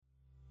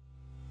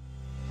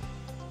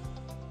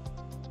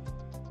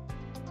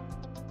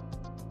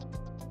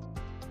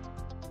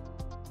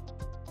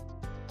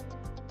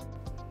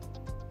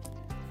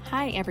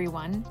Hi,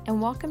 everyone,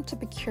 and welcome to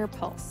Procure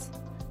Pulse,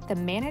 the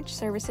managed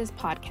services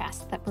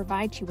podcast that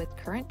provides you with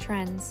current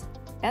trends,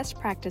 best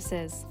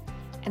practices,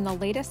 and the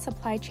latest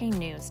supply chain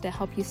news to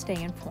help you stay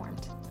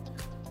informed.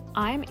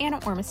 I'm Anna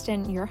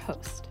Ormiston, your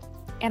host,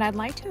 and I'd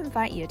like to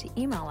invite you to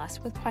email us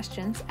with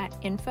questions at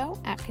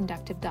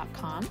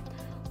info@conductive.com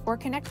or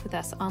connect with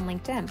us on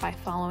LinkedIn by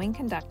following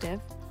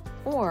Conductive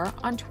or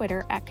on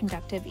Twitter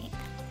 @Conductive Inc.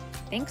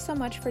 Thanks so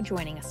much for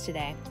joining us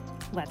today.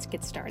 Let's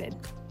get started.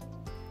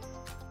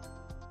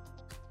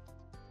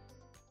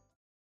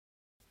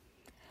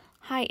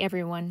 Hi,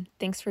 everyone.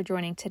 Thanks for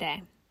joining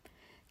today.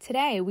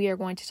 Today, we are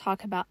going to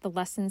talk about the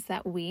lessons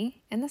that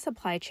we in the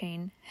supply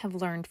chain have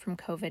learned from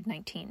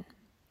COVID-19.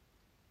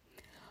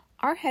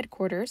 Our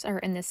headquarters are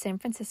in the San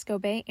Francisco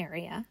Bay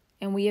Area,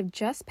 and we have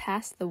just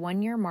passed the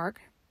 1-year mark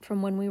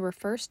from when we were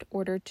first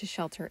ordered to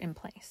shelter in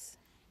place.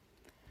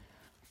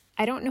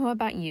 I don't know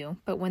about you,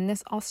 but when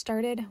this all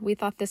started, we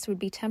thought this would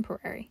be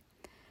temporary.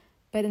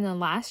 But in the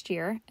last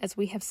year, as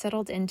we have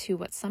settled into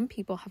what some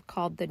people have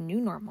called the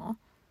new normal,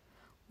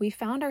 we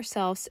found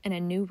ourselves in a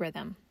new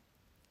rhythm,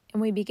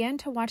 and we began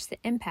to watch the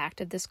impact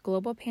of this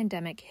global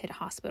pandemic hit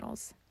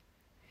hospitals.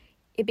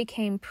 It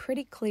became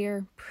pretty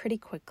clear pretty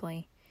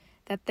quickly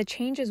that the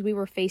changes we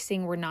were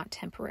facing were not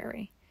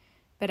temporary,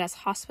 but as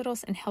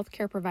hospitals and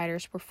healthcare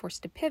providers were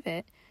forced to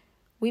pivot,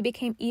 we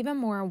became even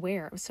more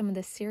aware of some of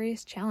the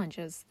serious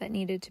challenges that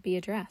needed to be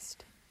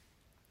addressed.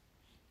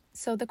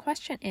 So the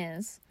question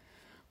is,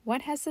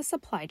 what has the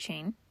supply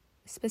chain,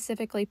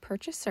 specifically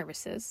purchase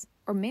services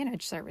or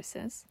managed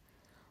services,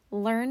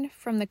 learned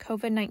from the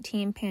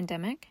COVID-19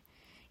 pandemic,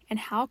 and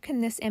how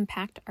can this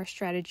impact our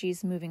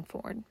strategies moving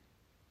forward?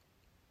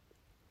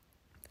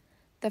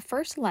 The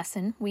first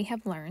lesson we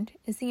have learned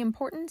is the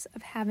importance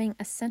of having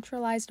a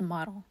centralized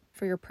model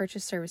for your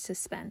purchase services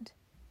spend.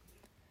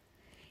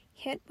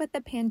 Hit with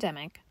the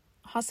pandemic,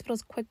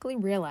 hospitals quickly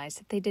realized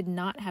that they did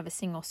not have a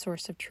single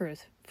source of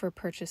truth for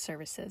purchase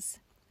services.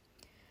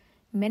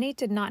 Many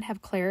did not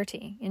have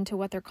clarity into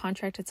what their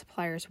contracted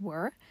suppliers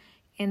were,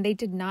 and they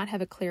did not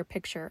have a clear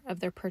picture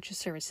of their purchase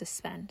services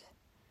spend.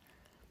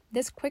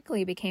 This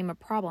quickly became a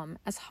problem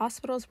as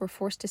hospitals were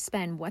forced to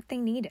spend what they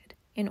needed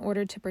in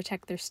order to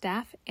protect their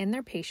staff and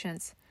their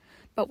patients,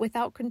 but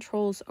without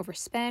controls over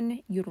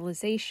spend,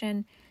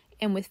 utilization,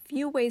 and with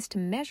few ways to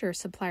measure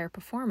supplier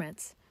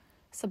performance,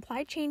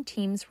 supply chain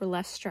teams were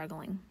left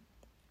struggling.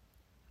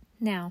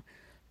 Now,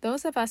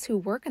 those of us who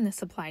work in the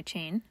supply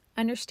chain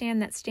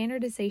understand that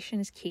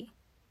standardization is key.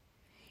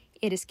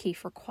 It is key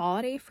for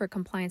quality, for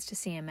compliance to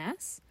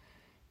CMS.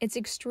 It's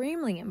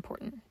extremely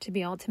important to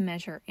be able to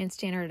measure and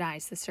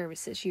standardize the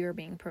services you are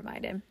being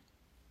provided.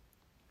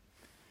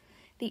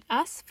 The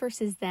us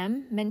versus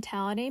them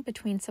mentality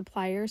between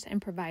suppliers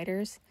and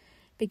providers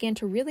began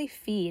to really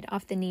feed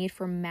off the need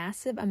for a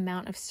massive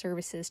amount of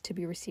services to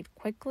be received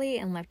quickly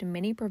and left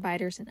many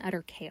providers in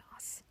utter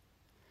chaos.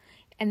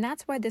 And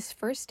that's why this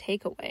first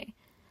takeaway,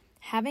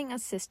 having a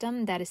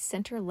system that is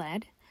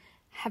center-led,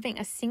 having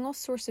a single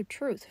source of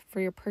truth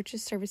for your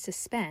purchase services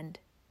spend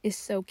is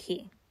so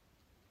key.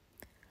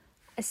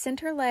 A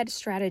center-led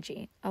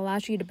strategy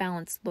allows you to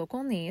balance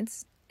local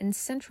needs and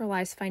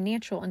centralize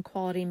financial and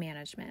quality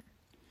management.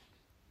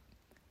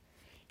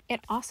 It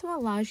also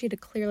allows you to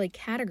clearly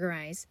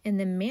categorize and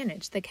then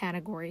manage the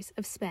categories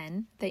of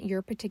spend that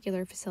your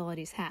particular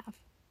facilities have.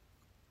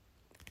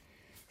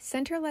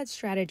 Center-led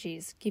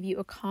strategies give you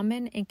a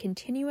common and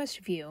continuous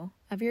view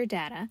of your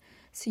data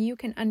so you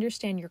can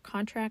understand your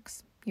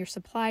contracts, your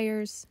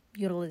suppliers,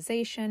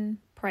 utilization,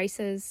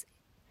 prices,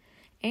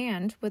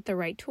 and, with the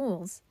right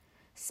tools,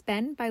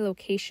 spend by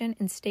location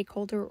and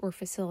stakeholder or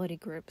facility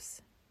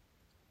groups.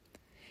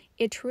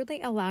 It truly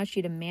allows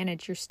you to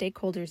manage your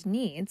stakeholders'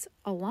 needs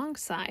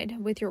alongside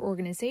with your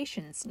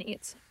organization's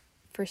needs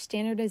for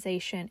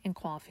standardization and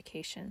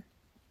qualification.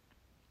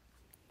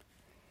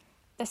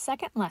 The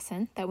second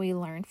lesson that we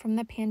learned from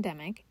the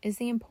pandemic is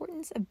the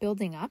importance of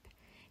building up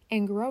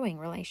and growing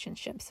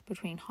relationships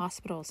between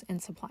hospitals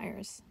and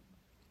suppliers.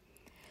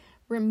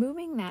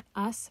 Removing that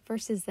us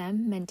versus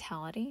them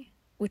mentality,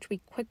 which we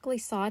quickly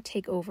saw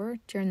take over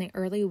during the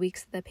early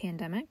weeks of the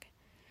pandemic,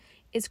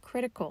 is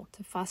critical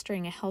to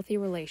fostering a healthy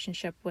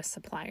relationship with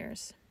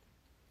suppliers.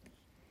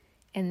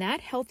 And that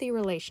healthy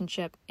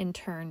relationship, in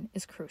turn,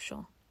 is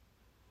crucial.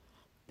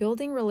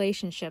 Building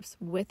relationships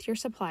with your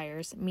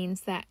suppliers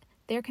means that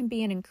there can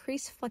be an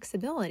increased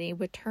flexibility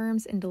with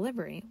terms and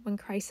delivery when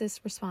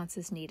crisis response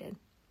is needed.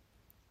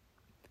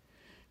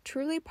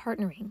 Truly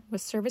partnering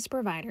with service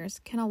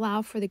providers can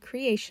allow for the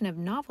creation of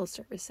novel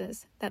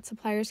services that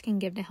suppliers can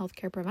give to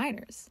healthcare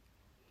providers.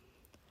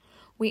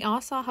 We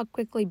all saw how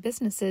quickly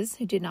businesses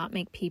who did not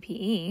make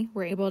PPE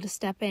were able to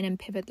step in and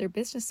pivot their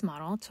business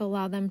model to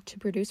allow them to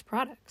produce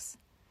products.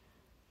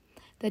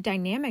 The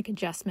dynamic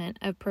adjustment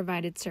of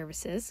provided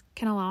services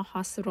can allow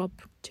hospitals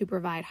to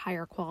provide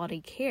higher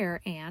quality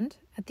care and,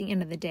 at the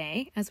end of the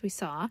day, as we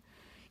saw,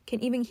 can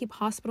even keep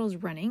hospitals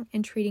running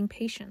and treating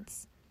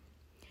patients.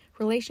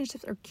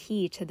 Relationships are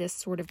key to this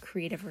sort of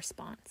creative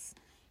response.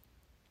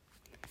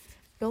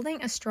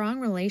 Building a strong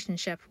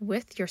relationship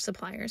with your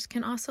suppliers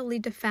can also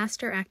lead to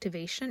faster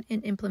activation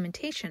and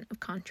implementation of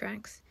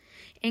contracts,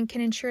 and can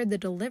ensure the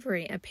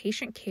delivery of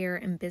patient care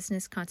and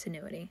business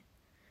continuity.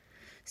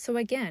 So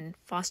again,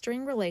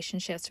 fostering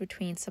relationships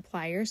between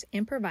suppliers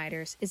and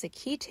providers is a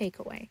key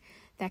takeaway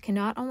that can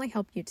not only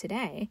help you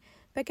today,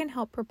 but can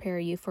help prepare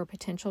you for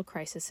potential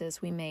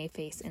crises we may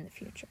face in the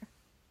future.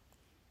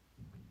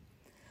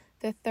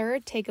 The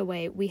third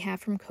takeaway we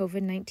have from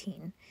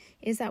COVID-19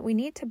 is that we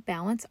need to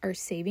balance our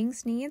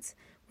savings needs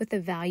with the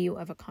value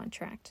of a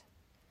contract.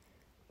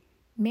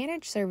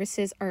 Managed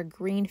services are a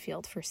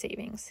greenfield for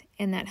savings,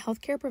 and that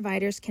healthcare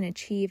providers can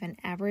achieve an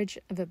average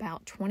of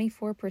about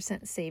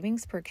 24%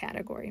 savings per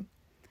category.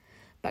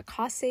 But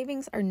cost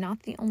savings are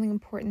not the only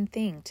important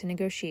thing to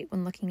negotiate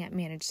when looking at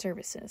managed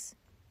services.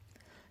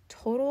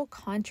 Total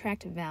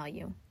contract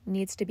value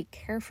needs to be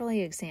carefully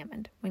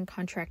examined when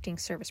contracting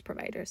service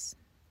providers.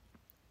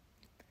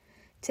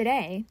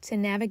 Today, to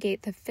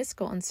navigate the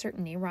fiscal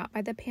uncertainty wrought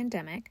by the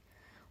pandemic,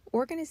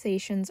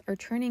 organizations are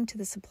turning to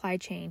the supply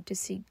chain to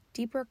seek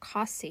deeper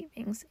cost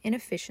savings and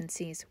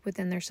efficiencies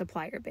within their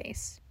supplier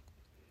base.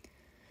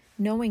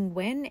 Knowing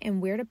when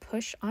and where to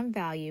push on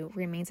value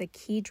remains a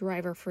key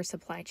driver for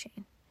supply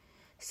chain,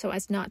 so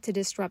as not to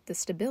disrupt the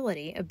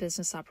stability of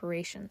business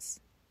operations.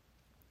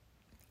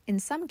 In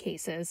some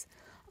cases,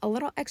 a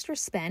little extra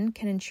spend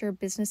can ensure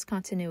business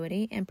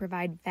continuity and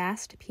provide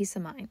vast peace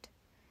of mind.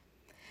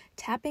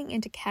 Tapping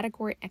into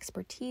category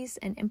expertise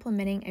and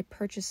implementing a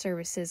purchase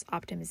services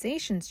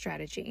optimization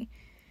strategy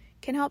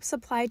can help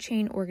supply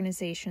chain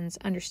organizations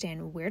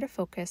understand where to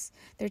focus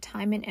their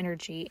time and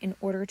energy in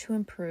order to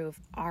improve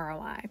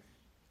ROI.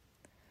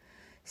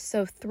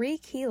 So 3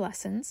 key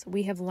lessons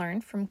we have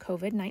learned from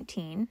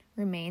COVID-19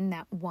 remain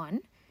that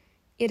 1,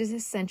 it is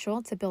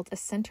essential to build a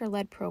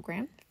center-led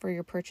program for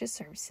your purchase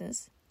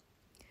services.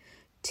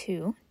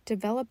 2,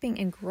 developing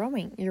and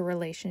growing your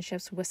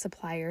relationships with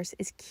suppliers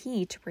is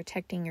key to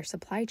protecting your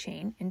supply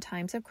chain in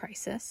times of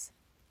crisis.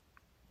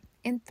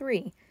 And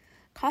 3,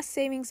 cost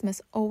savings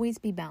must always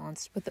be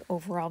balanced with the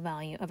overall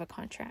value of a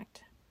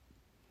contract.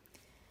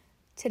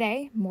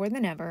 Today, more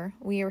than ever,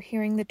 we are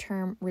hearing the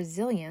term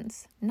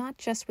resilience, not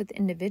just with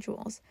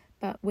individuals,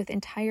 but with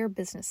entire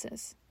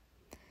businesses.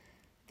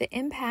 The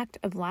impact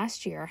of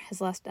last year has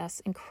left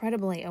us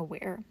incredibly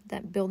aware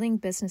that building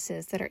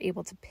businesses that are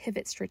able to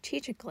pivot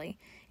strategically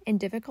in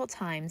difficult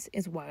times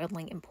is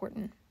wildly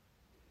important.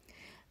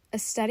 A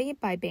study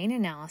by Bain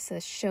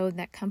Analysis showed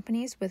that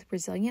companies with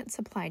resilient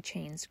supply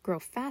chains grow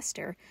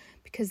faster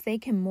because they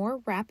can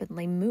more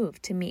rapidly move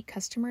to meet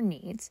customer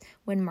needs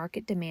when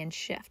market demands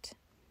shift.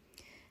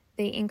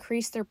 They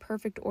increase their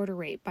perfect order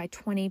rate by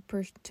 20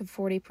 to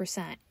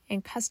 40%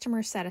 and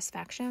customer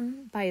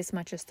satisfaction by as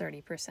much as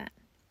 30%.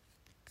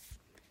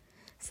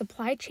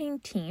 Supply chain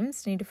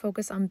teams need to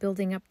focus on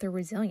building up their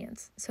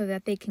resilience so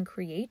that they can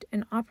create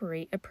and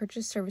operate a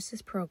purchase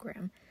services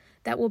program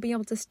that will be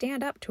able to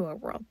stand up to a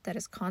world that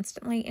is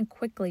constantly and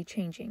quickly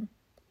changing.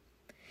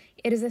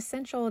 It is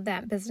essential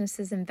that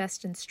businesses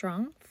invest in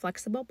strong,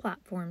 flexible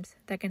platforms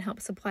that can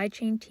help supply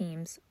chain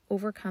teams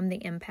overcome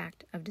the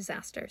impact of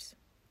disasters.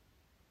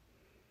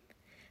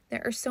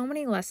 There are so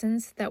many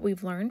lessons that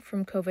we've learned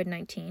from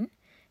COVID-19,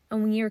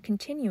 and we are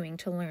continuing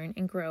to learn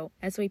and grow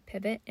as we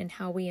pivot in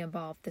how we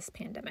evolve this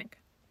pandemic.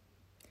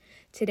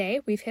 Today,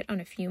 we've hit on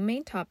a few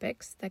main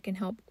topics that can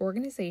help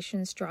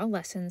organizations draw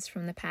lessons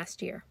from the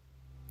past year.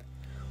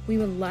 We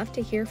would love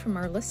to hear from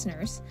our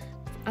listeners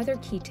other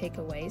key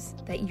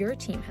takeaways that your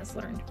team has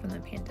learned from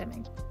the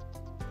pandemic.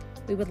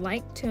 We would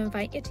like to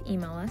invite you to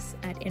email us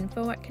at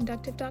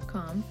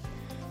info@conductive.com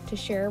to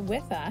share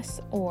with us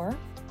or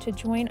to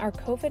join our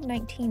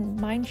COVID-19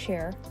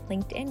 Mindshare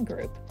LinkedIn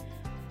group,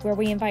 where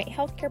we invite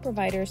healthcare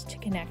providers to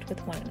connect with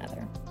one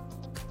another.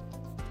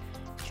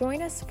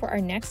 Join us for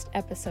our next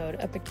episode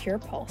of Procure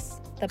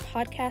Pulse, the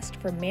podcast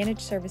for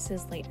managed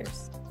services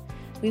leaders.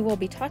 We will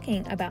be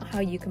talking about how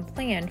you can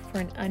plan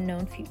for an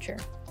unknown future.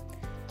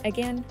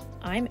 Again,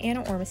 I'm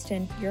Anna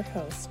Ormiston, your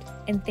host,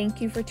 and thank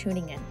you for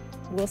tuning in.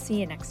 We'll see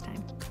you next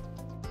time.